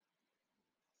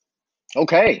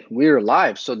Okay, we're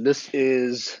live. So this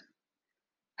is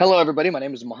hello everybody. My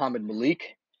name is Mohammed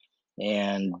Malik,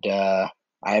 and I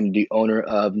am the owner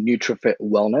of NutriFit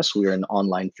Wellness. We are an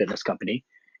online fitness company,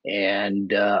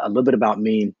 and a little bit about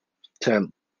me to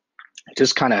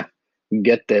just kind of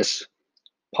get this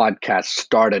podcast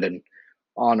started and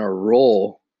on a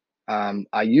roll.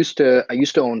 I used to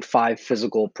own five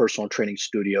physical personal training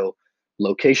studio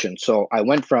locations. So I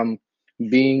went from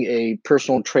being a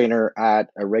personal trainer at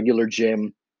a regular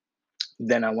gym.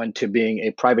 Then I went to being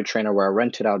a private trainer where I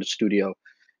rented out a studio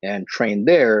and trained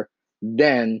there.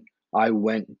 Then I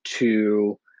went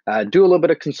to do a little bit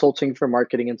of consulting for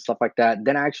marketing and stuff like that.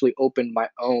 Then I actually opened my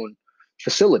own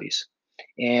facilities.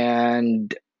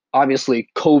 And obviously,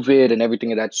 COVID and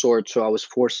everything of that sort. So I was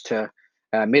forced to,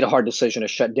 made a hard decision to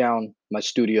shut down my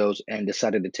studios and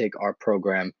decided to take our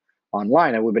program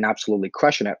online. And we've been absolutely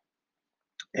crushing it.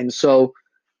 And so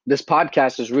this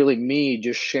podcast is really me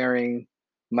just sharing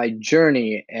my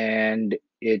journey, and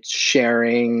it's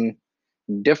sharing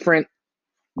different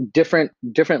different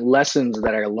lessons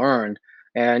that I learned,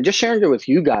 and just sharing it with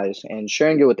you guys and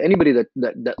sharing it with anybody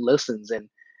that listens. And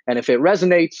if it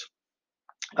resonates,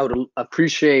 I would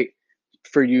appreciate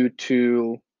for you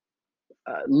to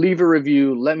leave a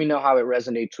review. Let me know how it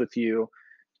resonates with you.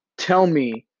 Tell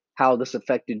me how this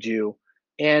affected you,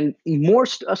 and more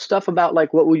stuff about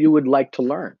like what you would like to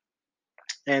learn.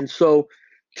 And so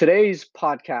today's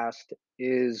podcast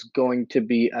is going to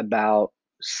be about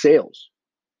sales.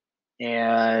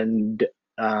 And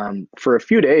for a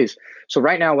few days, so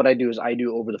right now, what I do is I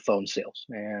do over the phone sales,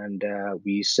 and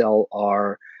we sell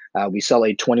a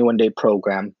 21-day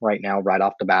program right now, right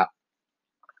off the bat.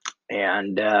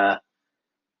 And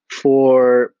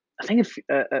for I think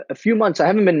a few months, I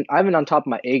haven't on top of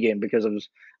my A game because I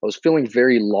was feeling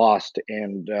very lost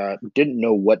and didn't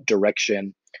know what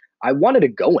direction I wanted to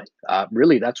go in.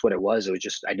 Really, that's what it was. It was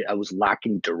just I was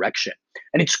lacking direction,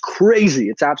 and it's crazy.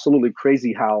 It's absolutely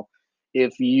crazy how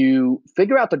if you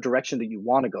figure out the direction that you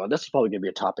want to go, this is probably going to be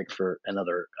a topic for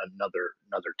another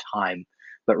time.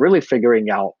 But really figuring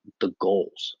out the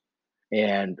goals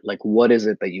and like what is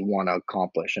it that you want to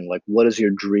accomplish, and like what does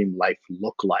your dream life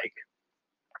look like,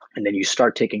 and then you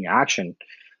start taking action,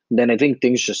 then I think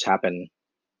things just happen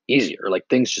easier. Like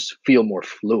things just feel more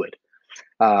fluid.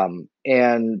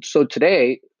 And so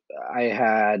today I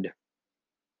had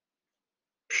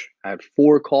I had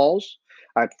four calls.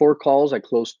 I had four calls. I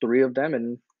closed three of them,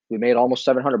 and we made almost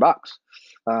 $700.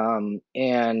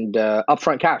 And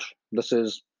upfront cash. This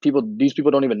is people. These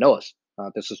people don't even know us.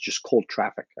 This is just cold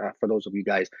traffic. For those of you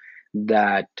guys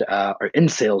that are in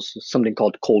sales, something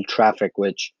called cold traffic,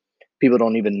 which people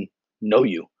don't even know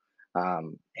you.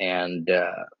 And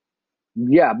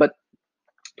Yeah, but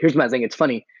here's my thing. It's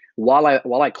funny. While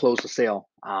I closed the sale,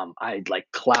 I like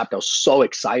clapped. I was so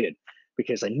excited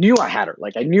because I knew I had her.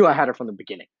 Like I knew I had her from the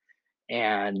beginning,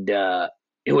 and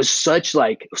it was such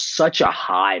a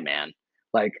high, man.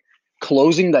 Like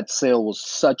closing that sale was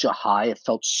such a high. It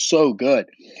felt so good,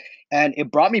 and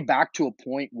it brought me back to a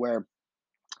point where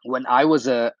when I was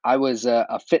a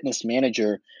fitness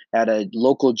manager at a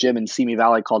local gym in Simi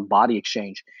Valley called Body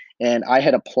Exchange, and I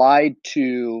had applied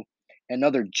to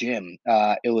another gym.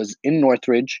 It was in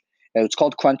Northridge. It's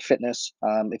called Crunch Fitness.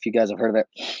 If you guys have heard of it,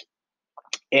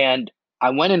 and I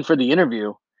went in for the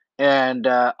interview, and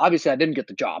obviously I didn't get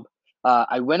the job.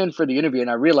 I went in for the interview, and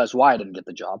I realized why I didn't get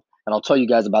the job, and I'll tell you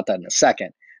guys about that in a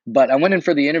second. But I went in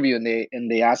for the interview,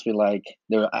 and they asked me like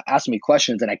they were asking me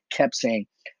questions, and I kept saying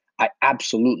I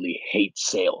absolutely hate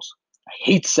sales. I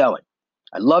hate selling.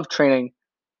 I love training,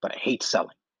 but I hate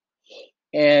selling.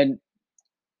 And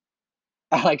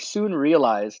I like soon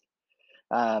realized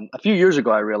a few years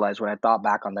ago, I realized when I thought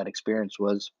back on that experience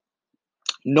was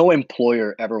no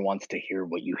employer ever wants to hear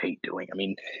what you hate doing. I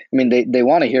mean, they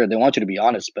want to hear, they want you to be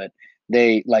honest, but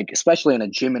they like, especially in a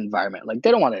gym environment, like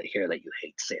they don't want to hear that you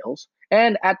hate sales.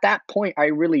 And at that point, I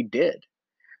really did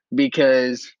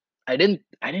because I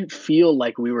didn't feel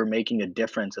like we were making a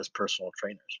difference as personal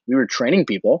trainers. We were training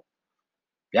people,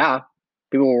 yeah,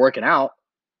 people were working out,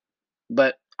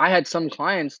 but I had some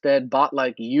clients that bought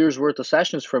like years worth of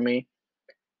sessions from me,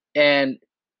 and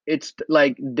it's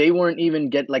like they weren't even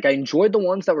get like I enjoyed the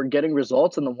ones that were getting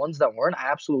results, and the ones that weren't,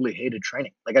 I absolutely hated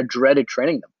training. Like I dreaded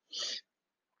training them.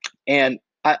 And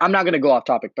I'm not going to go off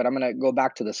topic, but I'm going to go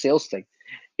back to the sales thing.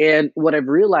 And what I've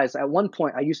realized at one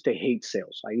point, I used to hate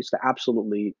sales. I used to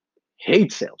absolutely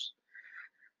hate sales.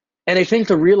 And I think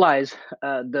to realize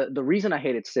the reason I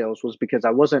hated sales was because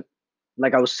I wasn't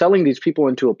like I was selling these people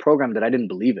into a program that I didn't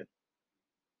believe in.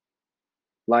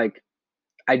 Like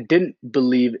I didn't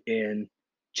believe in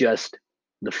just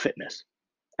the fitness.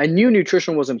 I knew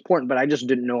nutrition was important, but I just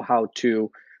didn't know how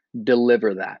to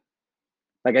deliver that.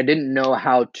 Like I didn't know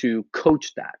how to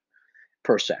coach that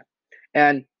per se.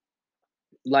 And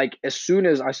like as soon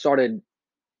as I started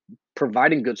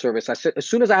providing good service, I said as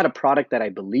soon as I had a product that I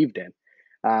believed in,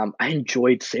 I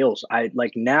enjoyed sales. I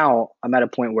like now I'm at a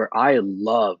point where I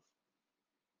love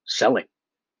selling.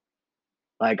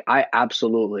 Like I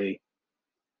absolutely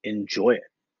enjoy it.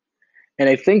 And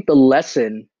I think the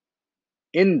lesson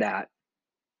in that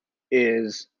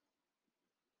is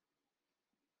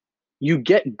you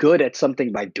get good at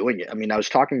something by doing it. I mean, I was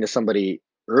talking to somebody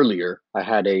earlier. I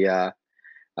had a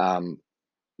um,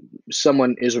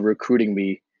 someone is recruiting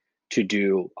me to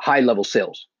do high level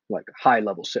sales, like high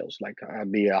level sales, like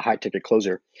I'd be a high ticket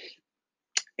closer.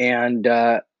 And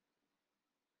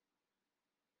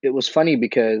it was funny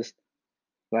because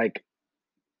like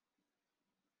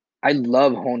I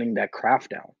love honing that craft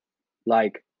down.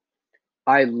 Like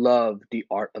I love the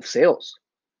art of sales.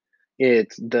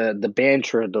 It's the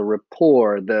banter, the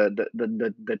rapport,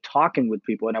 the talking with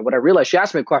people. And what I realized, she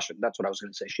asked me a question. That's what I was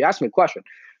going to say. She asked me a question,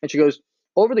 and she goes,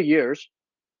 "Over the years,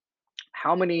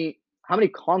 how many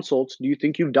consults do you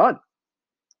think you've done?"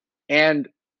 And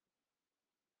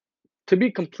to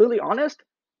be completely honest,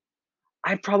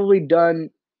 I've probably done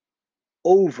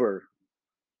over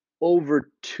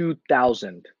over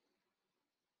 2,000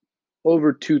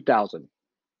 over 2,000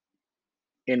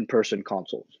 in-person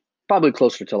consults. Probably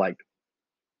closer to like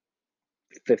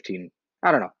 15.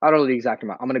 I don't know. I don't know the exact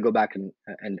amount. I'm gonna go back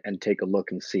and take a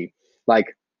look and see.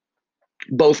 Like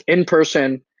both in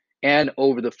person and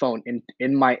over the phone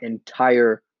in my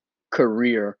entire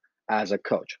career as a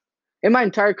coach. In my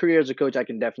entire career as a coach, I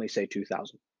can definitely say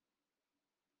 2,000.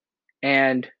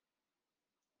 And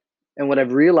what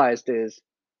I've realized is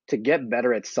to get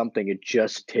better at something, it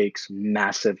just takes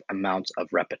massive amounts of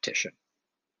repetition.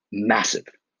 Massive.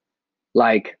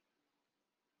 Like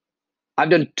I've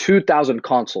done 2,000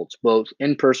 consults, both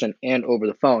in person and over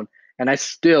the phone, and I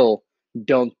still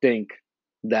don't think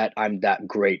that I'm that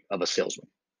great of a salesman.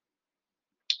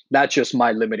 That's just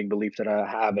my limiting belief that I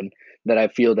have, and that I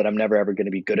feel that I'm never ever going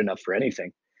to be good enough for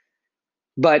anything.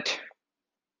 But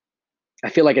I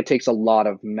feel like it takes a lot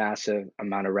of massive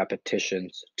amount of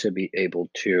repetitions to be able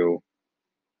to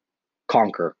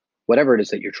conquer whatever it is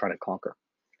that you're trying to conquer.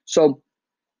 So,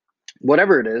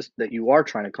 whatever it is that you are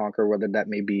trying to conquer, whether that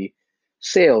may be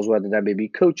sales, whether that may be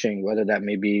coaching, whether that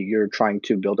may be you're trying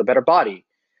to build a better body,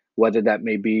 whether that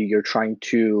may be you're trying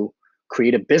to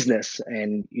create a business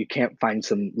and you can't find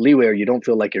some leeway or you don't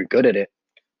feel like you're good at it,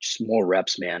 just more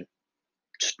reps, man.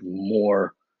 Just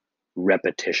more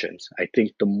repetitions. I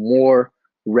think the more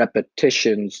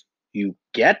repetitions you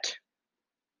get,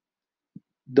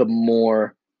 the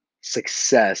more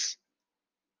success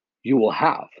you will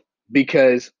have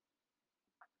because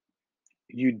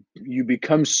you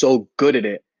become so good at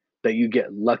it that you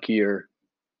get luckier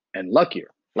and luckier.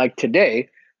 Like today,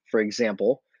 for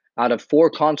example, out of 4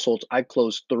 consults, I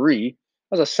closed 3.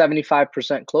 That was a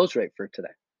 75% close rate for today.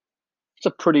 It's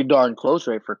a pretty darn close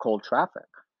rate for cold traffic.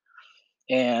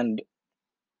 And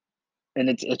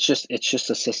it's just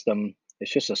a system.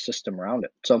 It's just a system around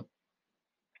it. So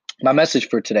my message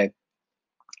for today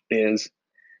is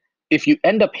if you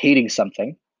end up hating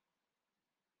something,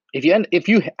 if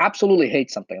you absolutely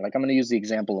hate something, like I'm going to use the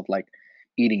example of like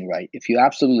eating right. If you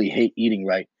absolutely hate eating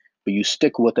right, but you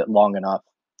stick with it long enough,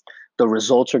 the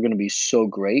results are going to be so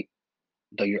great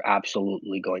that you're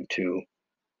absolutely going to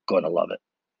love it.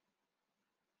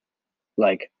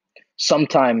 Like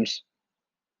sometimes,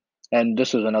 and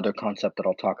this is another concept that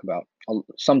I'll talk about.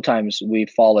 Sometimes we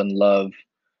fall in love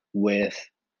with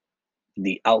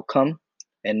the outcome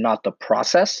and not the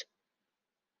process.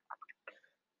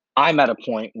 I'm at a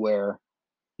point where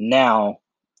now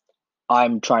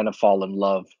I'm trying to fall in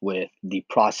love with the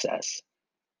process,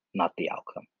 not the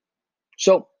outcome.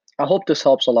 So I hope this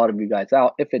helps a lot of you guys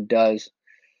out. If it does,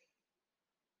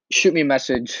 shoot me a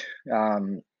message,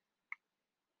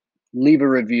 leave a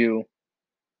review,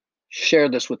 share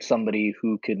this with somebody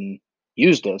who can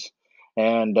use this.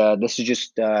 And this is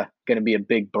just going to be a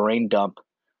big brain dump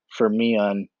for me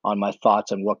on my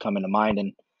thoughts and what come into mind.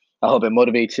 And I hope it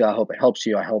motivates you. I hope it helps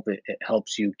you. I hope it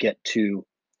helps you get to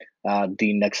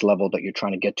the next level that you're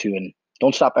trying to get to. And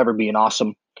don't stop ever being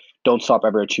awesome. Don't stop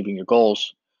ever achieving your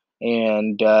goals.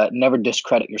 And never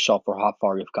discredit yourself for how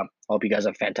far you've come. I hope you guys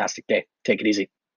have a fantastic day. Take it easy.